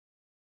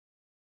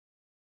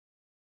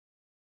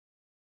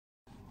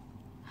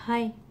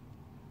Hi,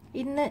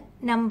 ഇന്ന്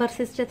number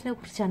സിസ്റ്റത്തിനെ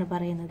കുറിച്ചാണ്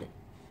പറയുന്നത്.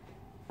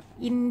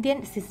 Indian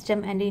system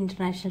and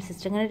international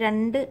system, അങ്ങനെ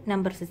രണ്ട്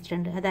നമ്പർ സിസ്റ്റം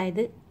ഉണ്ട്.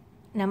 അതായത്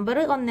നമ്പർ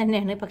ഒന്ന്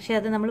തന്നെയാണ്, പക്ഷേ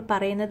അത് നമ്മൾ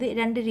പറയുന്നത്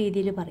രണ്ട്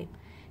രീതിയിൽ പറയും.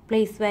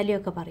 പ്ലേസ് വാല്യൂ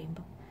ഒക്കെ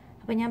പറയുമ്പോൾ.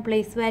 അപ്പോൾ ഞാൻ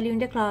പ്ലേസ്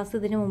വാല്യൂവിൻ്റെ ക്ലാസ്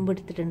ഇതിന് മുമ്പ്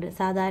എടുത്തിട്ടുണ്ട്.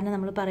 സാധാരണ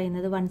നമ്മൾ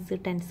പറയുന്നത് വൺസ്,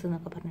 ടെൻസ്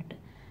എന്നൊക്കെ പറഞ്ഞിട്ട്.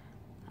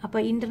 അപ്പോൾ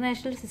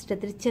ഇൻ്റർനാഷണൽ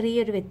സിസ്റ്റത്തിൽ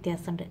ചെറിയൊരു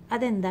വ്യത്യാസമുണ്ട്.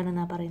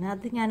 അതെന്താണെന്നാണ് പറയുന്നത്.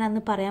 അത് ഞാൻ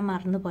അന്ന് പറയാൻ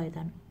മറന്നു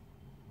പോയതാണ്.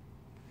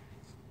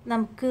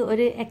 നമുക്ക്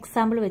ഒരു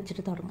എക്സാമ്പിൾ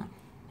വെച്ചിട്ട് തുടങ്ങാം.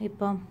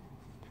 ഇപ്പം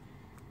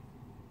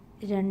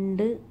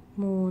 2,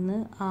 3,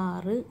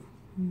 6,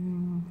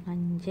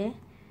 5,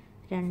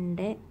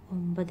 2,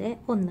 9,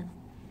 1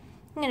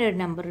 ഇങ്ങനെ ഒരു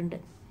നമ്പർ ഉണ്ട്.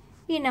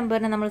 ഈ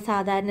നമ്പറിനെ നമ്മൾ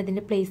സാധാരണ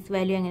ഇതിൻ്റെ പ്ലേസ്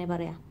വാല്യൂ എങ്ങനെ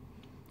പറയാം?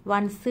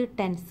 Once,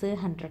 tense,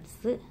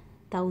 hundreds,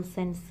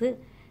 thousands,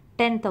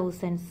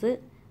 10,000s,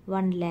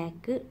 1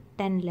 lakh,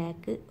 10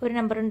 lakh. ഒരു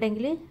നമ്പർ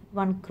ഉണ്ടെങ്കിൽ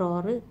 1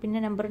 crore, പിന്നെ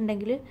നമ്പർ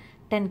ഉണ്ടെങ്കിൽ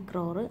 10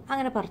 crore,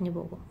 അങ്ങനെ പറഞ്ഞു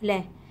പോകും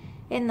അല്ലേ?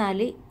 എന്നാൽ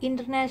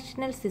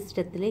ഇൻ്റർനാഷണൽ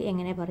സിസ്റ്റത്തിൽ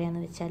എങ്ങനെ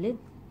പറയാമെന്ന് വെച്ചാൽ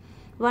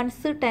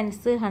once,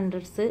 tense,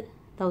 hundreds,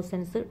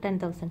 thousands,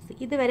 10,000s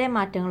ഇതുവരെ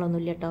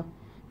മാറ്റങ്ങളൊന്നുമില്ല കേട്ടോ.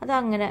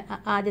 അതങ്ങനെ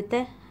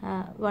ആദ്യത്തെ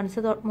വൺസ്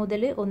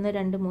മുതൽ 1,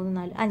 2, 3,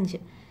 4,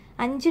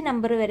 5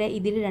 നമ്പർ വരെ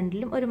ഇതിൽ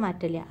രണ്ടിലും ഒരു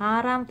മാറ്റമില്ല.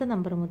 ആറാമത്തെ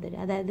നമ്പർ മുതൽ,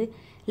 അതായത്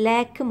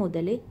ലാക്ക്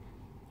മുതൽ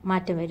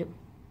മാറ്റം വരും.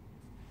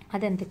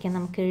 അതെന്തൊക്കെയാണ്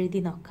നമുക്ക്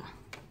എഴുതി നോക്കാം.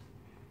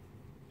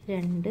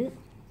 2,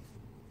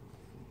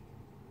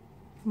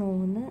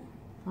 3,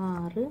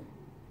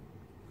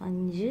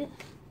 6,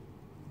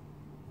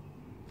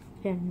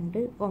 5,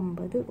 2,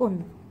 9, 1.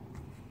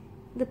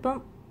 ഇതിപ്പം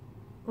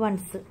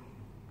വൺസ്,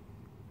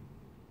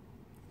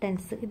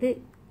 ടെൻസ്. ഇത്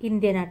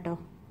ഇന്ത്യൻ ആട്ടോ,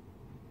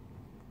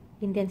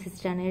 ഇന്ത്യൻ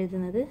സിസ്റ്റമാണ്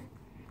എഴുതുന്നത്.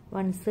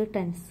 Once,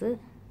 tense,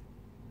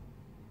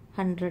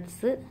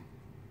 hundreds,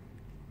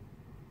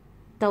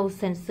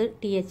 thousands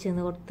TH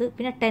എന്ന് കൊടുത്ത്,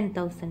 പിന്നെ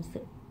 10,000s,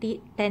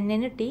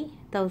 10-ന് T,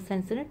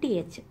 1000-ന്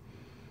TH.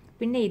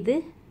 പിന്നെ ഇത്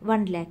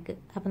 1 lakh,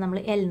 അപ്പം നമ്മൾ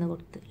L എന്ന്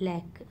കൊടുത്ത്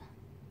ലാക്ക്,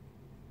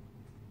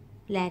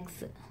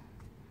 ലാക്സ്.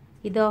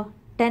 ഇതോ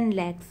 10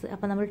 lakhs,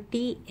 അപ്പം നമ്മൾ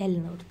TL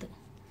എന്ന് കൊടുത്ത്.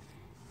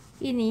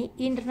 ഇനി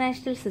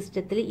ഇൻ്റർനാഷണൽ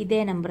സിസ്റ്റത്തിൽ ഇതേ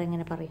നമ്പർ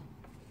എങ്ങനെ പറയും?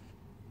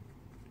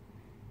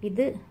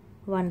 ഇത്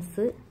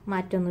വൺസ്,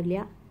 മാറ്റമൊന്നുമില്ല.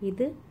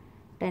 ഇത്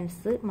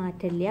ടെൻസ്,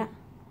 മാറ്റമില്ല.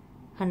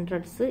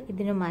 ഹൺഡ്രഡ്സ്,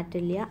 ഇതിനും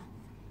മാറ്റമില്ല.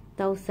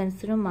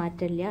 തൗസൻഡ്സിനും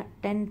മാറ്റമില്ല.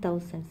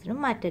 10,000s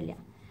മാറ്റമില്ല.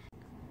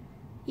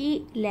 ഈ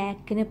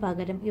ലാക്കിന്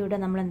പകരം ഇവിടെ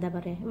നമ്മൾ എന്താ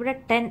പറയുക? ഇവിടെ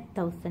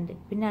 10,000,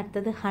 പിന്നെ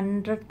അടുത്തത്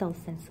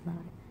 100,000s എന്ന്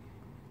പറയും.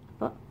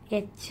 അപ്പോൾ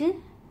H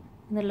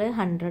എന്നുള്ളത്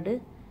 100,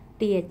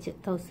 TH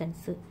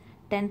thousands,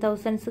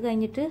 10,000s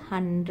കഴിഞ്ഞിട്ട്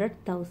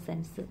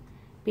 100,000s.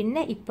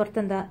 പിന്നെ ഇപ്പുറത്ത്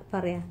എന്താ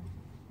പറയുക?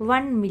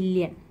 1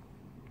 million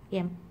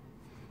M.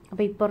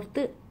 അപ്പോൾ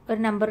ഇപ്പുറത്ത് ഒരു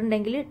നമ്പർ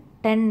ഉണ്ടെങ്കിൽ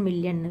 10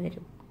 million എന്ന്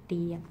വരും,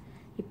 TM.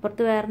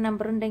 ഇപ്പുറത്ത് വേറെ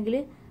നമ്പർ ഉണ്ടെങ്കിൽ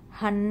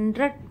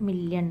 100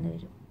 million എന്ന്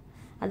വരും.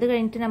 അത്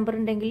കഴിഞ്ഞിട്ട് നമ്പർ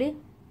ഉണ്ടെങ്കിൽ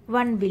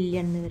 1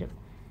 billion എന്ന് വരും.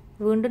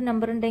 വീണ്ടും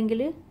നമ്പർ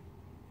ഉണ്ടെങ്കിൽ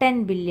 10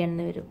 billion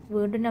എന്ന് വരും.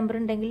 വീണ്ടും നമ്പർ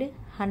ഉണ്ടെങ്കിൽ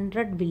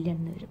 100 billion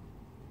എന്ന് വരും.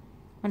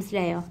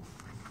 മനസ്സിലായോ?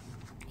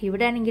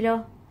 ഇവിടെ ആണെങ്കിലോ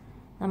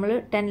നമ്മൾ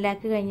 10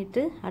 lakh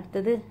കഴിഞ്ഞിട്ട്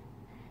അടുത്തത്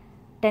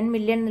 10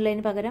 million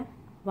എന്നുള്ളതിന് പകരം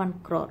 1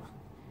 crore,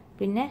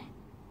 പിന്നെ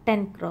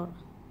 10 crore,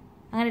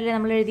 അങ്ങനെയല്ലേ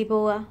നമ്മൾ എഴുതി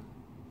പോവുക.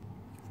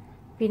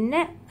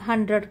 പിന്നെ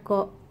 100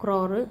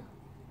 crore,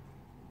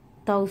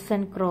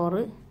 1000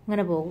 crore,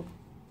 ഇങ്ങനെ പോകും.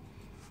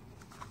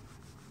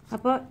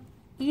 അപ്പോൾ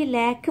ഈ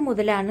ലാക്ക്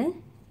മുതലാണ്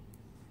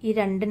ഈ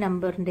രണ്ട്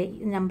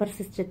നമ്പർ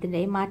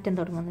സിസ്റ്റത്തിൻ്റെയും മാറ്റം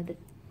തുടങ്ങുന്നത്.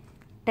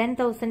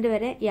 10,000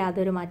 വരെ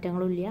യാതൊരു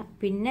മാറ്റങ്ങളും ഇല്ല.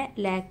 പിന്നെ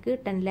ലാക്ക്,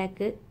 10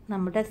 lakh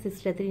നമ്മുടെ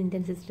സിസ്റ്റത്തിൽ,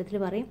 ഇന്ത്യൻ സിസ്റ്റത്തിൽ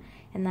പറയും.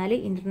 എന്നാൽ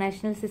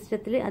ഇൻ്റർനാഷണൽ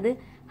സിസ്റ്റത്തിൽ അത്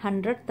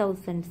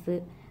 100,000s,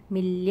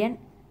 മില്യൺ,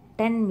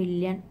 10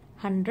 million,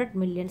 100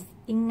 millions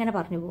ഇങ്ങനെ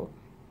പറഞ്ഞു പോകും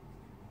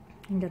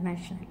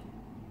ഇൻ്റർനാഷണൽ.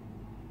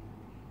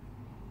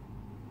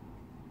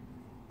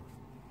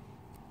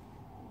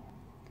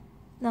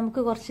 നമുക്ക്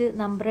കുറച്ച്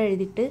നമ്പർ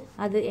എഴുതിയിട്ട്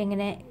അത്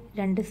എങ്ങനെ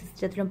രണ്ട്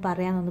സിസ്റ്റത്തിലും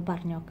പറയാമെന്നൊന്ന്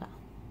പറഞ്ഞു നോക്കാം.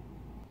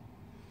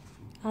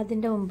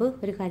 അതിൻ്റെ മുമ്പ്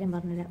ഒരു കാര്യം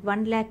പറഞ്ഞില്ല.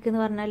 1 lakh എന്ന്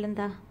പറഞ്ഞാൽ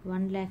എന്താ?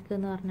 1 lakh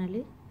എന്ന് പറഞ്ഞാൽ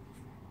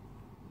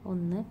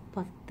 1,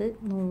 10,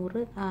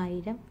 100,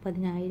 1000,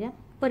 10,000,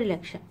 1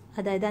 ലക്ഷം.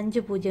 അതായത്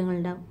 5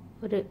 പൂജ്യങ്ങളുണ്ടാവും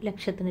ഒരു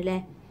ലക്ഷത്തിന് അല്ലേ?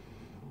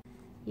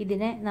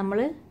 ഇതിനെ നമ്മൾ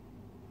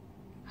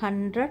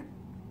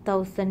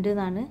 100,000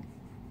 എന്നാണ്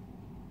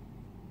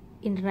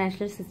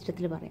ഇൻ്റർനാഷണൽ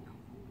സിസ്റ്റത്തിൽ പറയാം.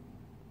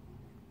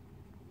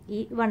 ഈ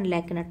 1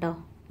 lakh കേട്ടോ.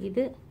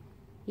 ഇത്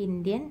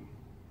ഇന്ത്യൻ,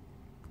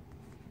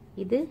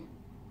 ഇത്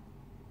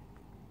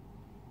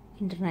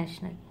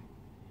ഇൻ്റർനാഷണൽ.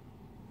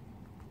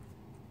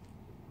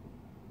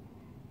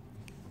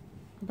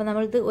 അപ്പോൾ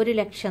നമ്മളിത് 1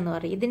 ലക്ഷം എന്ന്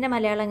പറയും. ഇതിൻ്റെ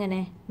മലയാളം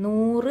എങ്ങനെ?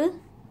 100,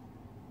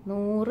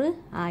 100,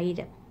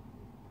 1000.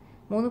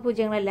 3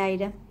 പൂജ്യങ്ങളല്ല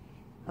 1000.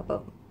 അപ്പോൾ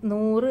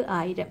 100,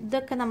 1000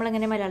 ഇതൊക്കെ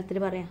നമ്മളെങ്ങനെ മലയാളത്തിൽ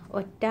പറയാം?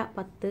 ഒറ്റ,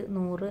 10,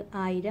 100,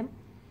 1000,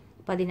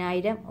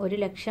 10,000, 1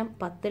 ലക്ഷം,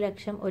 10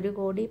 ലക്ഷം, 1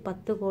 കോടി,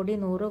 10 കോടി,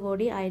 100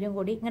 കോടി, 1000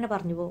 കോടി, ഇങ്ങനെ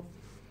പറഞ്ഞു പോകും.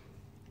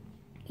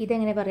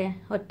 ഇതെങ്ങനെ പറയാം?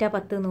 ഒറ്റ,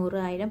 10, 100,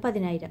 1000,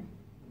 10,000.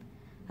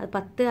 അത്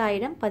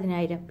 10,000,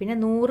 10,000, പിന്നെ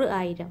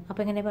 100,000.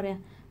 അപ്പോൾ എങ്ങനെ പറയാം?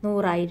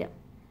 100,000.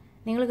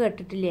 നിങ്ങൾ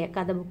കേട്ടിട്ടില്ലേ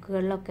കഥ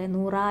ബുക്കുകളിലൊക്കെ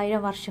 100,000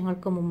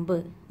 വർഷങ്ങൾക്ക് മുമ്പ്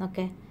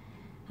എന്നൊക്കെ.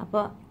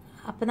 അപ്പോൾ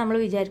നമ്മൾ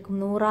വിചാരിക്കും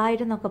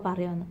 100,000 എന്നൊക്കെ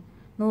പറയുമെന്ന്.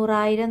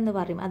 100,000 എന്ന്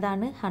പറയും,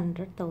 അതാണ്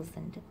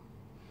 100,000.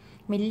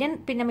 മില്യൺ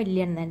പിന്നെ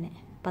മില്യൺ തന്നെ,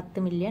 10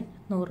 മില്യൺ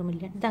 100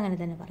 മില്യൺ ഇതങ്ങനെ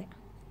തന്നെ പറയാം.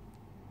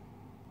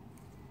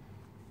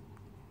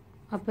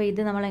 അപ്പോൾ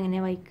ഇത്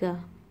നമ്മളെങ്ങനെയാണ് വായിക്കുക?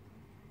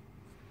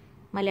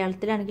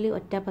 മലയാളത്തിലാണെങ്കിൽ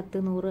ഒറ്റ 10,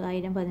 100,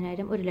 1000,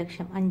 10,000,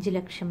 1,00,000, 5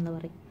 ലക്ഷം എന്ന്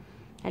പറയും.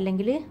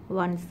 അല്ലെങ്കിൽ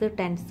once,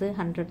 tense,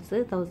 hundreds,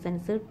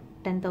 thousands,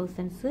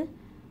 10,000s,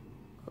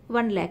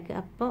 1 lakh.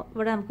 അപ്പോൾ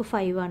ഇവിടെ നമുക്ക്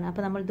 5 ആണ്.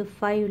 അപ്പോൾ നമ്മളിത്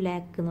 5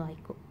 lakh എന്ന്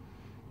വായിക്കും.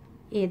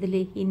 ഏതിൽ?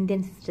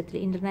 ഇന്ത്യൻ സിസ്റ്റത്തിൽ.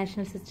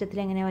 ഇൻ്റർനാഷണൽ സിസ്റ്റത്തിൽ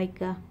എങ്ങനെ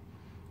വായിക്കുക?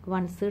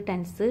 Once,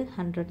 tense,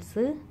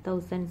 hundreds,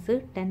 thousands,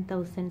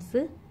 10,000s,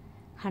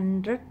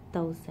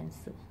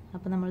 100,000s.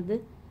 അപ്പോൾ നമ്മളിത്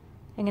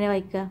എങ്ങനെ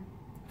വായിക്കുക?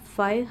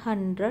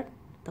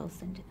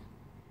 500,000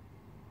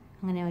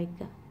 അങ്ങനെ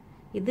വായിക്കുക.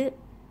 ഇത്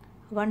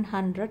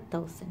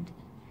 100,000,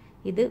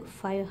 ഇത്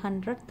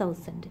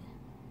 500,000,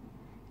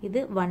 ഇത്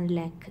 1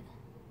 lakh.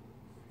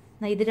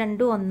 ഇത്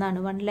രണ്ടും ഒന്നാണ്.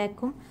 1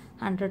 lakhഉം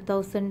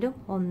 100,000ഉം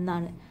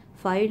ഒന്നാണ്.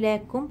 5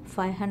 lakhഉം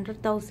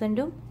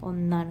 500,000ഉം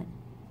ഒന്നാണ്.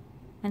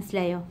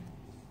 മനസ്സിലായോ?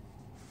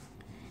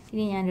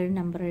 ഇനി ഞാനൊരു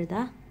നമ്പർ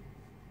എഴുതാം.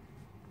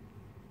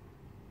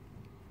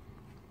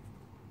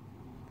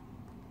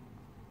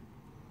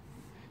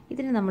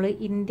 ഇതിന് നമ്മൾ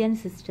ഇന്ത്യൻ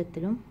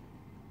സിസ്റ്റത്തിലും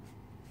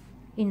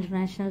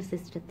ഇൻ്റർനാഷണൽ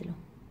സിസ്റ്റത്തിലും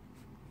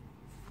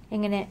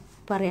എങ്ങനെ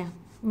പറയാം?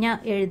 ഞാൻ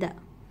എഴുതാം.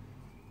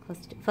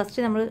 ഫസ്റ്റ്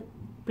നമ്മൾ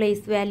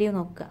പ്ലേസ് വാല്യൂ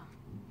നോക്കുക.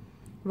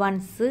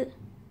 Once,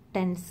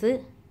 tense,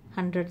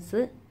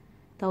 hundreds,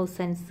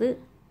 thousands,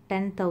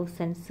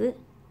 10,000s,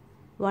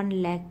 1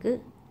 lakh,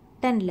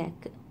 10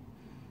 lakh.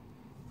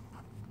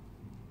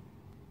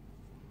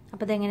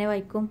 അപ്പോൾ അതെങ്ങനെ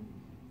വായിക്കും?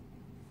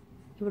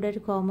 ഇവിടെ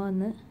ഒരു കോമ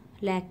വന്ന്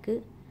ലാക്ക്,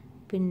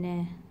 പിന്നെ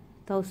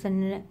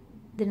 1000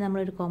 ഇതിന്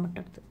നമ്മളൊരു കോമ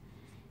ഇട്ടെടുത്ത്.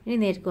 ഇനി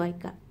നേർക്ക്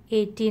വായിക്കാം.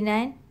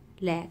 89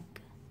 lakh,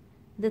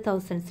 ഇത്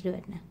തൗസൻഡ്സിൽ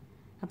വരുന്നത്.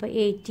 അപ്പോൾ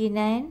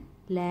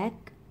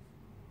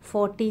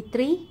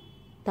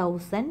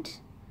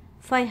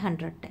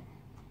 89,43,510.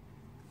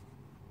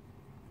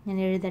 ഞാൻ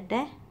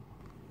എഴുതട്ടെ.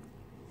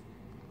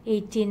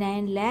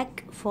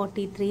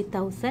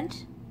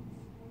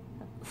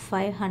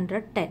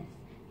 89,43,510.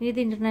 ഇനി ഇത്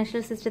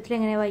ഇൻ്റർനാഷണൽ സിസ്റ്റത്തിൽ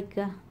എങ്ങനെ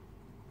വായിക്കുക?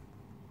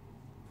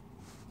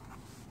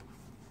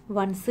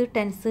 Once,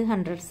 tense,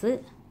 hundreds,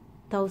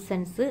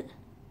 thousands,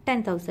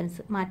 10,000s.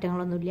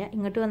 മാറ്റങ്ങളൊന്നുമില്ല.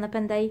 ഇങ്ങോട്ട് വന്നപ്പോൾ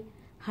എന്തായി?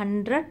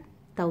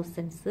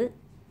 100,000s.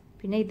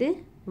 പിന്നെ ഇത്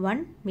 1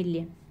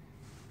 million.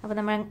 അപ്പോൾ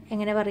നമ്മൾ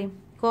എങ്ങനെ പറയും?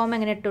 കോമ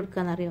എങ്ങനെ ഇട്ട്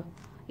കൊടുക്കുകയെന്നറിയോ?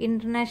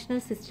 ഇൻ്റർനാഷണൽ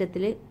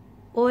സിസ്റ്റത്തിൽ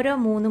ഓരോ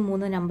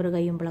 3 നമ്പർ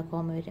കഴിയുമ്പോഴാണ്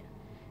കോമ വരിക.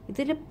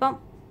 ഇതിലിപ്പം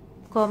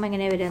കോമ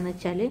എങ്ങനെ വരിക എന്ന്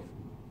വെച്ചാൽ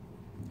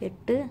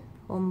 8,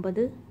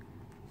 9,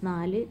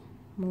 4,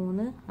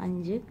 3,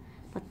 5,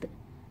 10.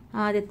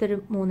 ആദ്യത്തെ ഒരു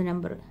 3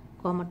 നമ്പർ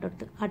കോമ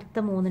ഇട്ടെടുത്ത്, അടുത്ത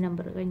 3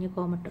 നമ്പർ കഴിഞ്ഞ്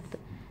കോമ ഇട്ടെടുത്ത്,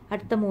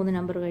 അടുത്ത 3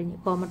 നമ്പർ കഴിഞ്ഞ്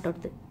കോമ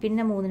ഇട്ടെടുത്ത്,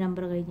 പിന്നെ 3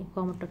 നമ്പർ കഴിഞ്ഞ്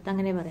കോമ ഇട്ടെടുത്ത്,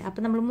 അങ്ങനെ പറയാം.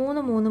 അപ്പോൾ നമ്മൾ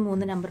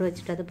 3 നമ്പർ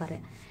വെച്ചിട്ട് അത്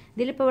പറയാം.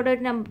 ഇതിലിപ്പോൾ ഇവിടെ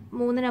ഒരു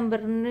 3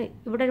 നമ്പറിന്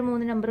ഇവിടെ ഒരു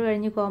 3 നമ്പർ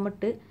കഴിഞ്ഞ്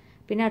കോമട്ട്,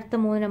 പിന്നെ അടുത്ത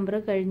 3 നമ്പർ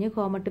കഴിഞ്ഞ്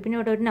കോമട്ട്, പിന്നെ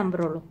ഇവിടെ ഒരു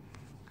നമ്പറുള്ളൂ.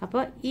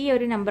 അപ്പോൾ ഈ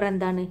ഒരു നമ്പർ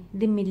എന്താണ്?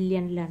 ഇത്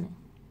മില്യണിലാണ്,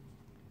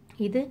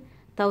 ഇത്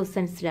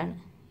തൗസൻഡ്സിലാണ്,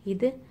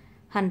 ഇത്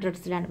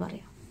ഹൺഡ്രഡ്സിലാണ്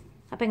പറയാം.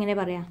 അപ്പോൾ എങ്ങനെ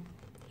പറയാം?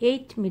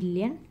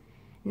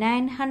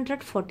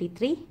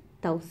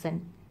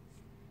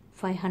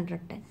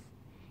 8,943,510.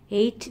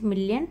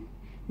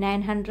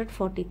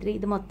 8,943.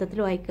 ഇത് മൊത്തത്തിൽ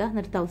വായിക്കുക,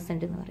 എന്നിട്ട്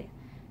 1000 എന്ന് പറയാം.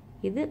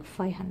 ഇത്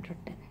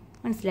 510.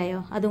 മനസ്സിലായോ?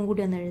 അതും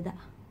കൂടി ഒന്ന് എഴുതാം.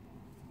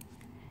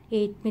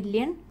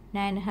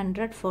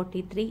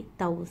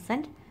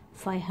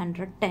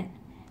 8,943,510.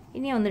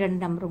 ഇനി 1-2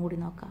 നമ്പറും കൂടി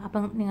നോക്കാം.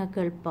 അപ്പം നിങ്ങൾക്ക്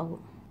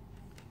എളുപ്പമാകും.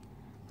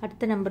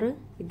 അടുത്ത നമ്പർ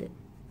ഇത്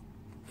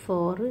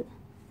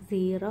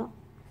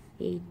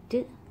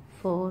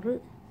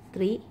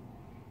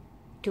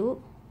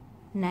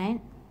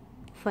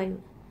 4084329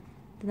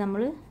 ഇത്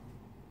നമ്മൾ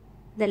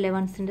ഇതല്ലേ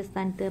വൺസിൻ്റെ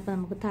സ്ഥാനത്ത്. അപ്പോൾ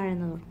നമുക്ക് താഴെ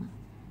നിന്ന് തുടങ്ങാം.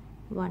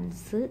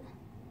 വൺസ്,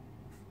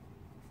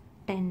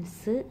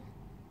 ടെൻസ്,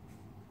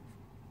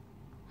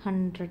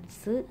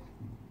 ഹൺഡ്രഡ്സ്,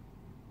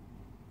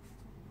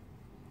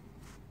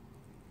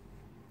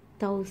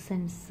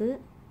 തൗസൻഡ്സ്,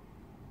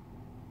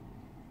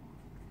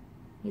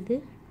 ഇത്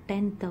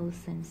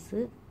 10,000s,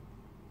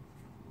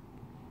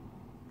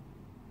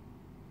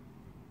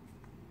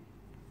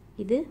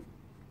 ഇത്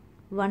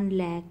 1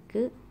 lakh,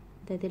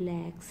 അതായത്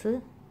ലാക്സ്,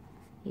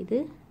 ഇത്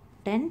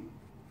 10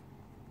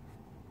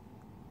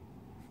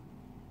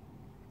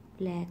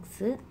 lakhs,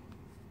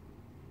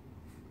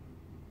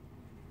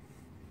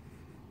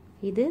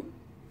 ഇത്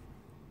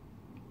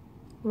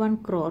 1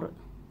 crore.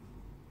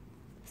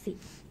 സി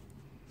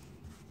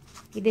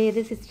ഇത്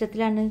ഏത്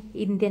സിസ്റ്റത്തിലാണ്?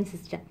 Indian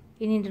system.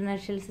 ഇനി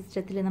ഇൻ്റർനാഷണൽ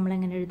സിസ്റ്റത്തിൽ നമ്മൾ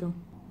എങ്ങനെ എഴുതും?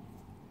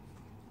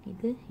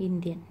 ഇത്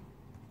ഇന്ത്യൻ.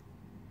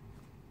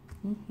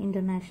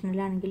 ഇൻ്റർനാഷണൽ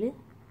ആണെങ്കിൽ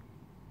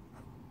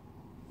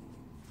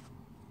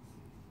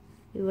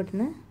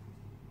ഇവിടുന്ന്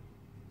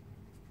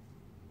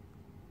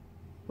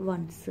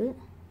once,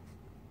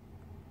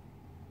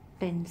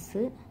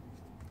 tense,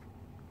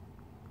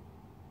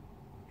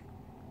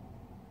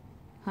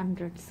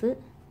 hundreds,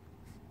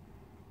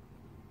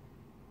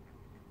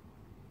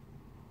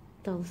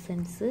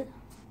 thousands,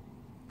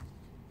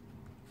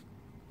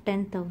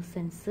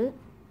 10,000s,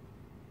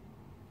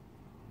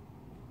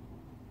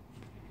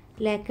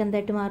 lakh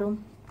എന്തായിട്ട് മാറും?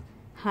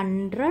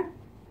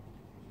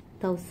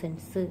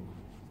 100,000s.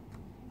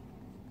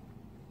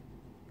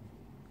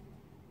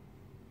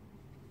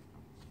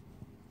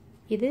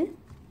 ഇത്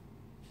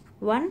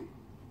 1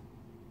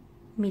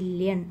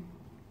 million,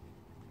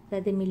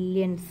 അതായത്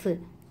മില്യൺസ്.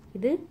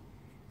 ഇത്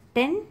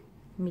 10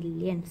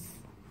 millions.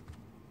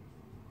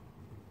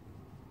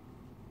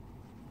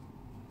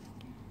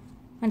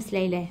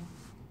 മനസ്സിലായില്ലേ?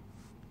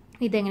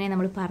 ഇതെങ്ങനെ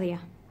നമ്മൾ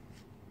പറയാം?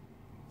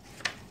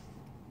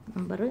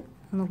 നമ്പർ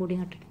ഒന്നുകൂടി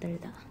ഇങ്ങോട്ടെടുത്ത്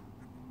എഴുതാം.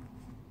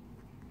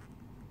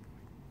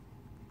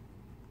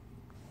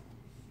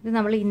 ഇത്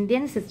നമ്മൾ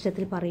ഇന്ത്യൻ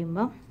സിസ്റ്റത്തിൽ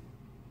പറയുമ്പോൾ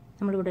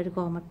നമ്മളിവിടെ ഒരു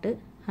കോമട്ട്,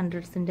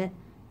 ഹൺഡ്രഡ്സിൻ്റെ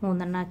 3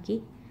 എണ്ണാക്കി,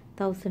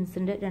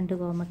 തൗസൻഡ്സിൻ്റെ 2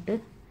 കോമട്ട്,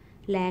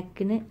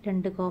 ലാക്കിന്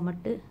 2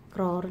 കോമട്ട്,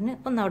 ക്രോറിന്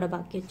 1 അവിടെ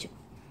ബാക്കി വെച്ചു.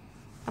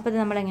 അപ്പോൾ ഇത്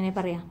നമ്മളെങ്ങനെ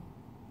പറയാം?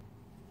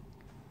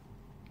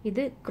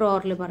 ഇത്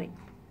ക്രോറിൽ പറയും,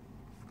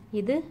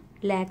 ഇത്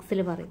ലാക്സിൽ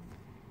പറയും,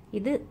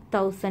 ഇത്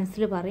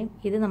തൗസൻഡ്സിൽ പറയും,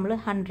 ഇത് നമ്മൾ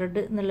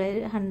 100 എന്നുള്ളത്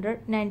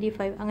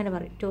 195 അങ്ങനെ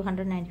പറയും,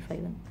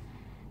 295 എന്ന്.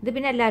 ഇത്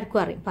പിന്നെ എല്ലാവർക്കും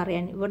അറിയും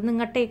പറയാൻ. ഇവിടെ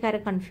നിങ്ങട്ടെ ഈ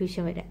കാര്യം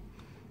കൺഫ്യൂഷൻ വരാം.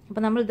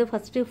 അപ്പോൾ നമ്മളിത്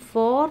ഫസ്റ്റ്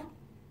 4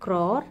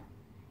 crore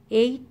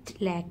 8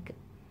 lakh.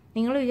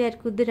 നിങ്ങൾ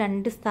വിചാരിക്കും ഇത്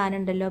 2 സ്ഥാനം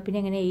ഉണ്ടല്ലോ, പിന്നെ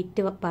എങ്ങനെ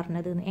 8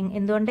 പറഞ്ഞത്?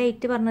 എന്തുകൊണ്ടാണ്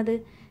 8 പറഞ്ഞത്?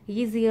 ഈ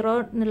 0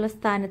 എന്നുള്ള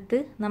സ്ഥാനത്ത്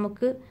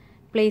നമുക്ക്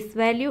പ്ലേസ്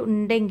വാല്യൂ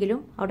ഉണ്ടെങ്കിലും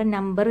അവിടെ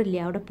നമ്പർ ഇല്ല,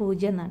 അവിടെ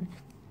 0 എന്നാണ്.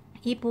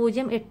 ഈ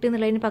 0 8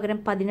 എന്നുള്ളതിന് പകരം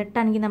 18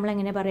 ആണെങ്കിൽ നമ്മൾ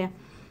എങ്ങനെ പറയാം?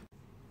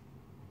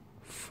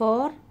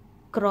 4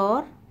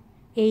 crore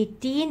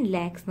 18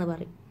 lakhs എന്ന്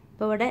പറയും.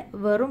 അപ്പോൾ ഇവിടെ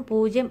വെറും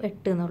 0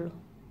 8 എന്നുള്ളൂ,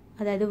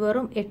 അതായത്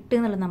വെറും 8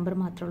 എന്നുള്ള നമ്പർ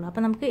മാത്രമേ ഉള്ളൂ.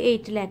 അപ്പോൾ നമുക്ക്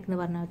 8 lakh എന്ന്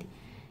പറഞ്ഞാൽ മതി.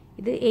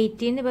 ഇത്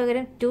 18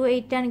 പകരം 2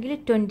 8 ആണെങ്കിൽ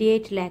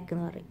 28 lakh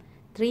എന്ന് പറയും,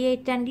 3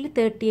 8 ആണെങ്കിൽ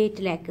 38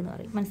 lakh എന്ന്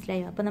പറയും.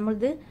 മനസ്സിലായോ? അപ്പോൾ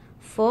നമ്മളിത്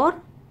 4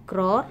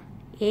 crore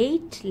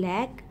 8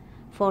 lakh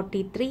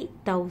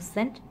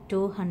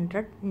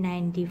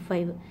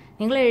 43,295.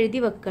 നിങ്ങൾ എഴുതി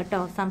വെക്കുക കേട്ടോ,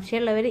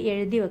 സംശയമുള്ളവർ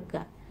എഴുതി വെക്കുക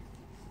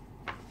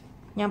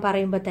ഞാൻ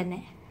പറയുമ്പോൾ തന്നെ.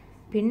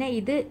 പിന്നെ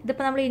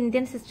ഇതിപ്പോൾ നമ്മൾ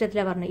ഇന്ത്യൻ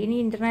സിസ്റ്റത്തിലാണ് പറഞ്ഞത്. ഇനി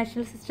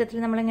ഇൻ്റർനാഷണൽ സിസ്റ്റത്തിൽ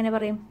നമ്മളെങ്ങനെ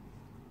പറയും?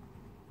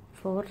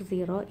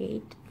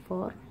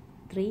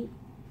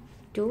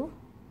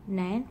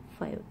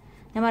 40843295.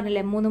 ഞാൻ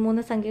പറഞ്ഞില്ലേ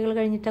 3 സംഖ്യകൾ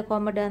കഴിഞ്ഞിട്ടാണ്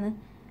കോമഡാന്ന്.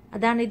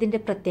 അതാണ് ഇതിൻ്റെ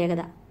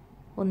പ്രത്യേകത.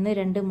 1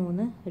 2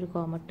 3 ഒരു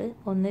കോമട്ട്,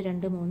 1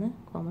 2 3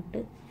 കോമട്ട്.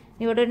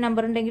 ഇനി ഇവിടെ ഒരു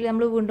നമ്പർ ഉണ്ടെങ്കിൽ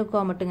നമ്മൾ വീണ്ടും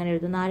കോമട്ട് ഇങ്ങനെ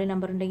എഴുതും. 4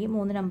 നമ്പർ ഉണ്ടെങ്കിൽ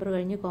 3 നമ്പർ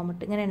കഴിഞ്ഞ്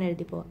കോമട്ട്, ഇങ്ങനെ തന്നെ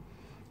എഴുതി പോവാം.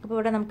 അപ്പോൾ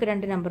ഇവിടെ നമുക്ക്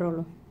 2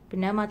 നമ്പറുള്ളൂ.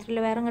 പിന്നെ മാത്രമല്ല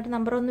വേറെ അങ്ങോട്ട്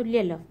നമ്പറൊന്നും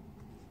ഇല്ലല്ലോ.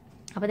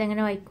 അപ്പോൾ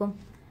അതെങ്ങനെ വായിക്കും?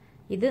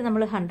 ഇത്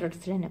നമ്മൾ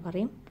ഹൺഡ്രഡ്സിൽ തന്നെ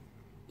പറയും.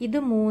 ഇത്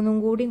 3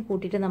 കൂടിയും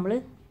കൂട്ടിയിട്ട് നമ്മൾ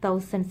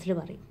തൗസൻഡ്സിൽ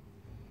പറയും.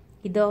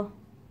 ഇതോ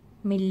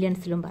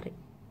മില്യൺസിലും പറയും.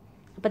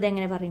 അപ്പോൾ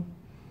അതെങ്ങനെ പറയും?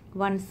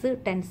 1s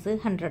 10s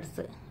 100s,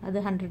 അത്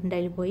 100ൻ്റെ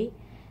അതിൽ പോയി.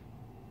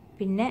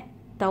 പിന്നെ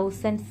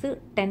 1000s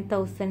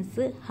 10,000s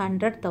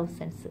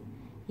 100,000s,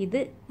 ഇത്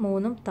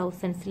 3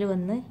 തൗസൻഡ്സിൽ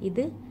വന്ന്.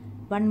 ഇത്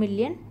 1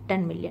 million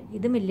 10 million,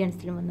 ഇത്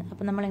മില്യൺസിലും വന്ന്.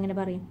 അപ്പോൾ നമ്മളെങ്ങനെ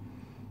പറയും?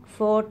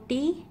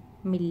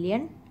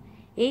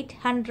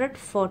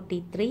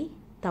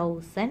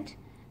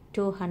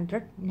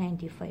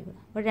 40,843,295.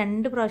 അപ്പോൾ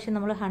 2 പ്രാവശ്യം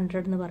നമ്മൾ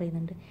 100 എന്ന്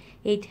പറയുന്നുണ്ട്.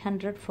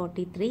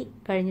 843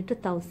 കഴിഞ്ഞിട്ട്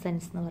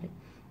തൗസൻഡ്സ് എന്ന് പറയും,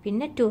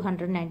 പിന്നെ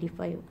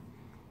 295.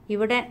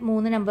 ഇവിടെ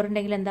 3 നമ്പർ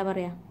ഉണ്ടെങ്കിൽ എന്താ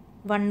പറയുക?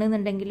 1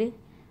 എന്നുണ്ടെങ്കിൽ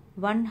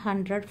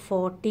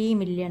 140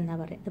 million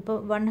എന്നാണ് പറയുക. ഇതിപ്പോൾ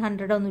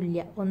 100 ഒന്നും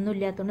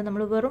ഇല്ലാത്തതുകൊണ്ട്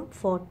നമ്മൾ വെറും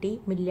 40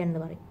 million എന്ന്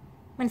പറയും.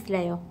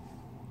 മനസ്സിലായോ?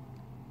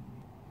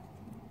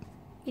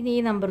 ഇനി ഈ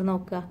നമ്പർ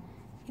നോക്കുക.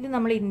 ഇത്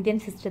നമ്മൾ ഇന്ത്യൻ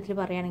സിസ്റ്റത്തിൽ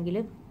പറയുകയാണെങ്കിൽ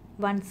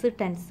 1s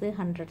 10s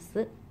 100s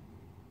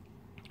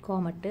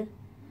കോമട്ട്,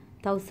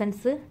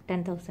 1000s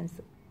 10,000s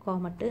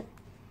കോമട്ട്,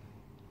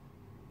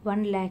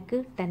 1 lakh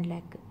 10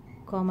 lakh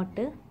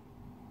കോമട്ട്,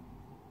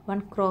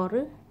 1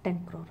 crore 10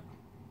 crore.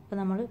 അപ്പോൾ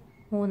നമ്മൾ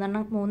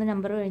 3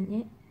 നമ്പർ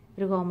കഴിഞ്ഞ്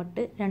ഒരു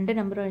കോമട്ട്, 2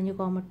 നമ്പർ കഴിഞ്ഞ്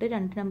കോമട്ട്,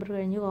 2 നമ്പർ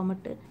കഴിഞ്ഞ്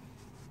കോമട്ട്.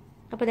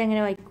 അപ്പോൾ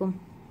ഇതെങ്ങനെ വായിക്കും?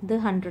 ഇത്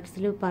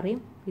ഹൺഡ്രഡ്സിൽ പറയും,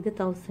 ഇത്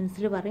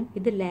തൗസൻഡ്സിൽ പറയും,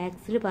 ഇത്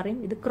ലാക്സിൽ പറയും,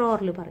 ഇത്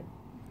ക്രോറിൽ പറയും.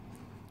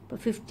 അപ്പോൾ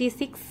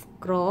 56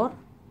 crore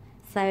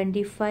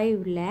 75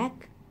 lakh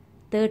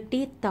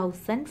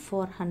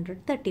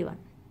 30,431.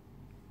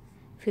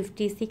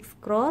 56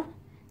 crore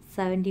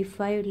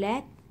 75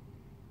 lakh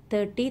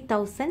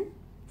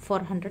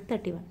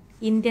 30,431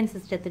 Indian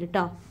സിസ്റ്റത്തിൽ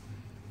കേട്ടോ.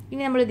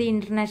 ഇനി നമ്മളിത്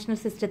ഇൻ്റർനാഷണൽ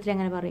സിസ്റ്റത്തിൽ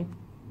എങ്ങനെ പറയും?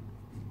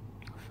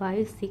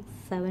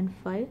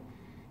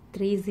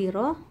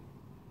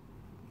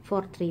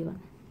 567530431.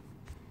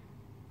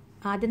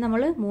 ആദ്യം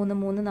നമ്മൾ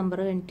 3 നമ്പർ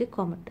കഴിഞ്ഞിട്ട്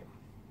കോമട്ട്,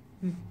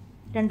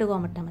 2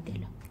 കോമട്ടാൽ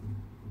മതിയല്ലോ.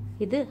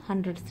 ഇത്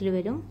ഹൺഡ്രഡ്സിൽ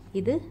വരും,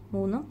 ഇത്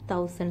 3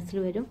 തൗസൻഡ്സിൽ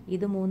വരും,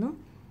 ഇത് 3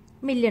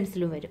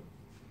 മില്യൺസിലും വരും.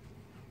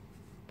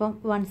 അപ്പം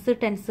 1s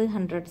 10s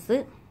 100s,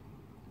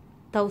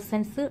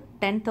 thousands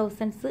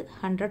 10,000s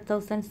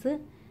 100,000s,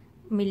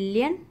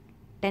 million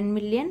 10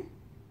 million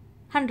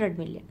 100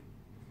 million.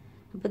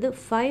 അപ്പോൾ ഇത്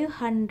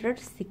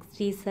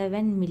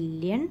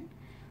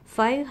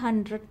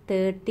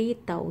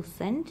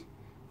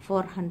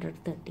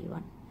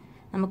 567,530,431.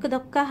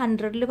 നമുക്കിതൊക്കെ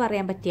 100-ൽ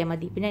പറയാൻ പറ്റിയാൽ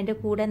മതി. പിന്നെ അതിൻ്റെ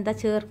കൂടെ എന്താ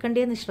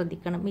ചേർക്കേണ്ടതെന്ന്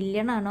ശ്രദ്ധിക്കണം.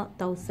 മില്യൺ ആണോ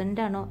 1000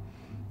 ആണോ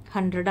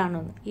 100 ആണോ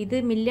എന്ന്. ഇത്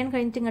മില്യൺ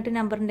കഴിഞ്ഞിട്ട് ഇങ്ങോട്ട്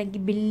നമ്പർ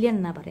ഉണ്ടെങ്കിൽ ബില്യൺ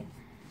എന്നാ പറയാം.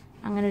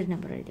 അങ്ങനെ ഒരു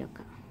നമ്പർ എഴുതി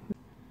വെക്കാം.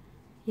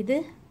 ഇത്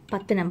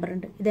 10 നമ്പർ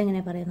ഉണ്ട്.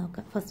 ഇതെങ്ങനെ പറയാൻ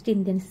നോക്കാം. ഫസ്റ്റ്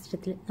ഇന്ത്യൻ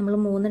സിസ്റ്റത്തിൽ നമ്മൾ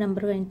 3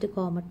 നമ്പർ കഴിഞ്ഞിട്ട്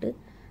കോമട്ട്,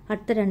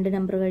 അടുത്ത 2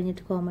 നമ്പർ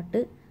കഴിഞ്ഞിട്ട് കോമട്ട്,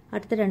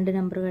 അടുത്ത 2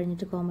 നമ്പർ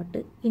കഴിഞ്ഞിട്ട് കോമട്ട്.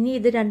 ഇനി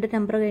ഇത് 2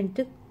 നമ്പർ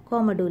കഴിഞ്ഞിട്ട്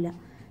കോമഡൂല,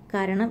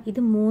 കാരണം ഇത്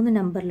 3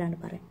 നമ്പറിലാണ്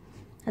പറയാം.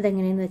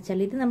 അതെങ്ങനെയെന്ന് വെച്ചാൽ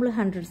ഇത് നമ്മൾ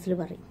 100-ൽ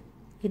പറയും,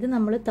 ഇത്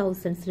നമ്മൾ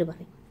 1000-ൽ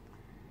പറയും,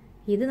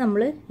 ഇത്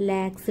നമ്മൾ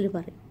ലാക്സിൽ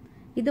പറയും,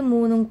 ഇത്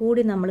 3ഉം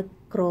കൂടി നമ്മൾ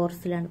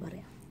ക്രോർസിലാണ്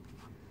പറയാം.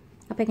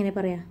 അപ്പോൾ എങ്ങനെ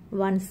പറയാം?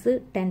 1s,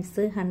 10s,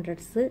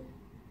 100s,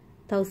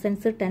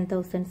 1000s,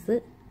 10,000s,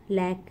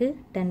 lakh,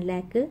 10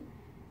 lakh,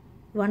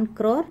 1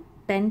 crore,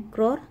 10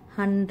 crore,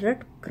 100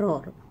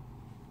 crore.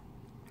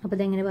 അപ്പോൾ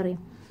ഇതെങ്ങനെ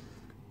പറയും?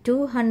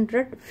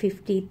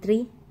 253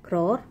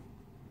 crore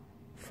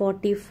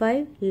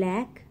 45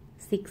 lakh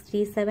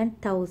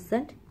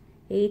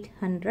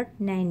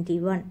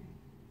 67,891.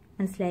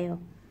 മനസ്സിലായോ?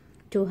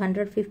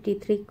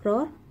 253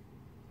 crore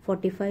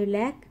 45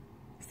 lakh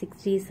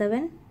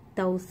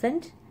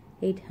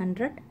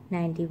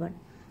 67,891.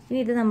 ഇനി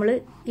ഇത് നമ്മൾ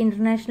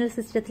ഇന്റർനാഷണൽ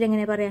സിസ്റ്റത്തിൽ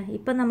എങ്ങനെ പറയാം?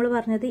 ഇപ്പം നമ്മൾ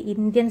പറഞ്ഞത്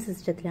ഇന്ത്യൻ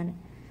സിസ്റ്റത്തിലാണ്.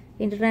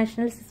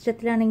 ഇന്റർനാഷണൽ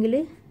സിസ്റ്റത്തിലാണെങ്കിൽ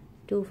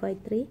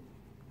 253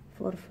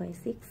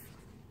 456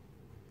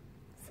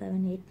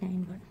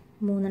 7891.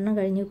 3 എണ്ണം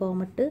കഴിഞ്ഞ്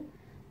കോമട്ട്,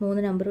 3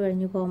 നമ്പർ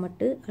കഴിഞ്ഞ്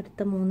കോമട്ട്, അടുത്ത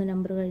 3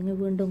 നമ്പർ കഴിഞ്ഞ്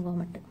വീണ്ടും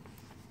കോമട്ട്.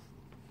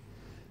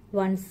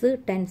 1s,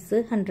 10s,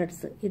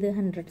 100s. ഇത്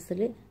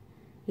 100sൽ,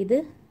 ഇത്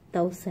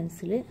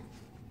 1000sൽ,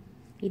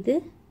 ഇത്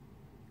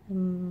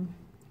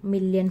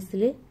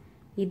മില്യൺസിൽ,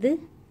 ഇത്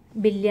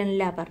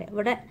ബില്യണിലാണ് പറയാം.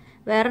 ഇവിടെ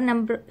വേറെ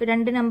നമ്പർ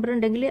 2 നമ്പർ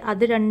ഉണ്ടെങ്കിൽ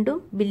അത് രണ്ടും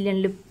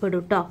ബില്യണിൽ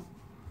പെടും കേട്ടോ.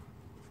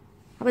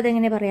 അപ്പോൾ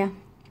അതെങ്ങനെ പറയാം?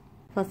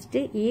 ഫസ്റ്റ്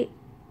ഈ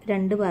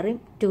 2 പറയും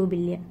 2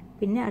 ബില്യൺ,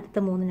 പിന്നെ അടുത്ത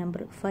 3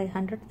 നമ്പർ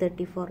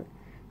 534,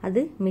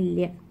 അത്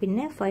മില്യൺ,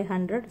 പിന്നെ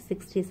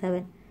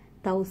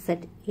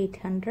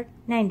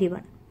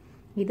 567,891.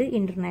 ഇത്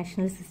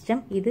ഇന്റർനാഷണൽ സിസ്റ്റം,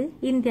 ഇത്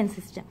ഇന്ത്യൻ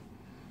സിസ്റ്റം.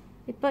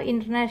 ഇപ്പോൾ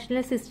ഇന്റർനാഷണൽ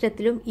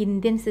സിസ്റ്റത്തിലും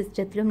ഇന്ത്യൻ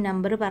സിസ്റ്റത്തിലും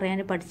നമ്പർ പറയാൻ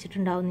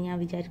പഠിച്ചിട്ടുണ്ടാവും എന്ന് ഞാൻ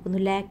വിചാരിക്കുന്നു.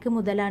 ലാക്ക്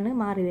മുതലാണ്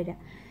മാറി വരിക.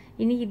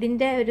 ഇനി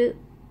ഇതിൻ്റെ ഒരു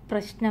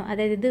പ്രശ്നം,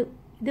 അതായത്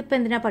ഇതിപ്പോൾ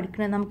എന്തിനാണ്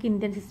പഠിക്കുന്നത്? നമുക്ക്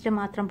ഇന്ത്യൻ സിസ്റ്റം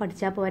മാത്രം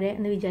പഠിച്ചാൽ പോരെ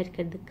എന്ന്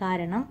വിചാരിക്കരുത്.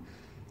 കാരണം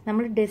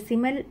നമ്മൾ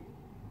ഡെസിമൽ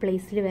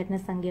പ്ലേസിൽ വരുന്ന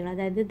സംഖ്യകൾ,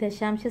 അതായത്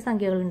ദശാംശ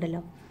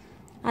സംഖ്യകളുണ്ടല്ലോ,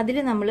 അതിൽ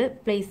നമ്മൾ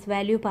പ്ലേസ്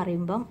വാല്യൂ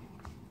പറയുമ്പം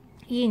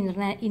ഈ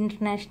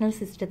ഇന്റർനാഷണൽ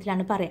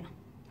സിസ്റ്റത്തിലാണ് പറയാം,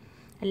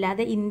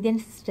 അല്ലാതെ ഇന്ത്യൻ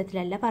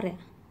സിസ്റ്റത്തിലല്ല പറയാം.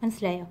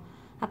 മനസ്സിലായോ?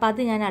 അപ്പോൾ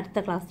അത് ഞാൻ അടുത്ത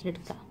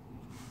ക്ലാസ്സിലെടുക്കാം.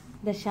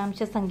 ദശാംശ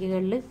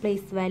സംഖ്യകളിൽ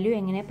പ്ലേസ് വാല്യൂ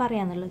എങ്ങനെ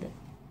പറയാന്നുള്ളത്.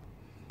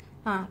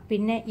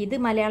 പിന്നെ ഇത്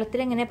മലയാളത്തിൽ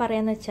എങ്ങനെ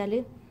പറയാന്ന് വെച്ചാൽ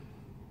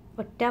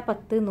 1,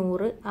 10,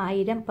 100,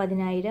 1000,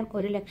 10,000,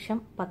 1 ലക്ഷം,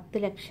 10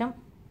 ലക്ഷം,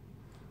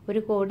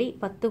 1 കോടി,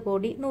 10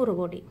 കോടി, 100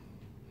 കോടി.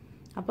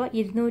 അപ്പോൾ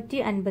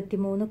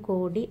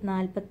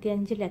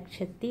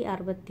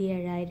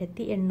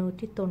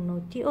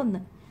 255,65,67,891.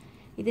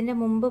 ഇതിൻ്റെ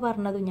മുമ്പ്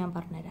പറഞ്ഞതും ഞാൻ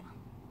പറഞ്ഞുതരാം.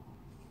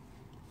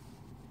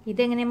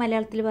 ഇതെങ്ങനെ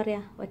മലയാളത്തിൽ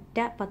പറയാം?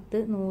 1, 10,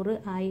 100,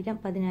 1000,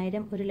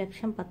 10,000, 1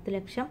 ലക്ഷം, 10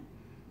 ലക്ഷം,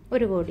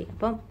 1 കോടി.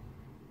 അപ്പം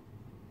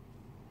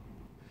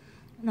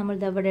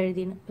നമ്മളിത് എവിടെ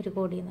എഴുതി? 1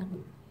 കോടി എന്നാണ്.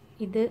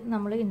 ഇത്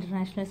നമ്മൾ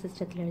ഇന്റർനാഷണൽ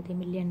സിസ്റ്റത്തിൽ എഴുതി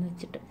മില്യൺ എന്ന്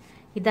വെച്ചിട്ട്.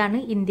 ഇതാണ്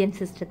ഇന്ത്യൻ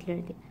സിസ്റ്റത്തിൽ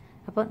എഴുതി.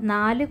 അപ്പോൾ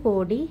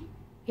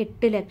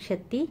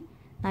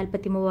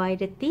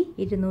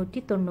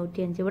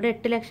 4,08,43,295. ഇവിടെ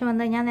 8 ലക്ഷം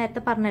വന്നത് ഞാൻ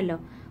നേരത്തെ പറഞ്ഞല്ലോ.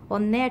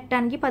 1,8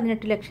 ആണെങ്കിൽ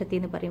 18 ലക്ഷത്തി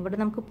എന്ന് പറയും. ഇവിടെ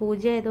നമുക്ക്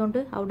 0 ആയതുകൊണ്ട്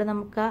അവിടെ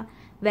നമുക്ക് ആ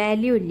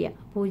വാല്യൂ ഇല്ല,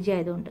 0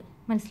 ആയതുകൊണ്ട്.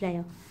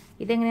 മനസ്സിലായോ?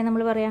 ഇതെങ്ങനെ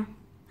നമ്മൾ പറയാം?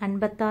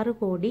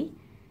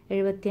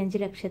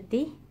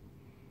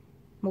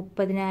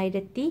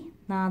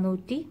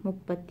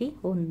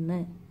 56,70,30,431.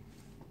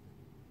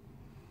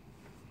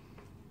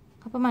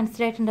 അപ്പോൾ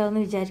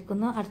മനസ്സിലായിട്ടുണ്ടാവുമെന്ന്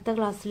വിചാരിക്കുന്നു. അടുത്ത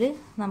ക്ലാസ്സിൽ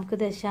നമുക്ക്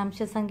ദശാംശ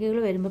സംഖ്യകൾ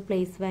വരുമ്പോൾ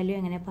പ്ലേസ് വാല്യൂ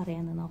എങ്ങനെ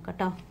പറയാമെന്ന് നോക്കാം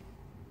കേട്ടോ.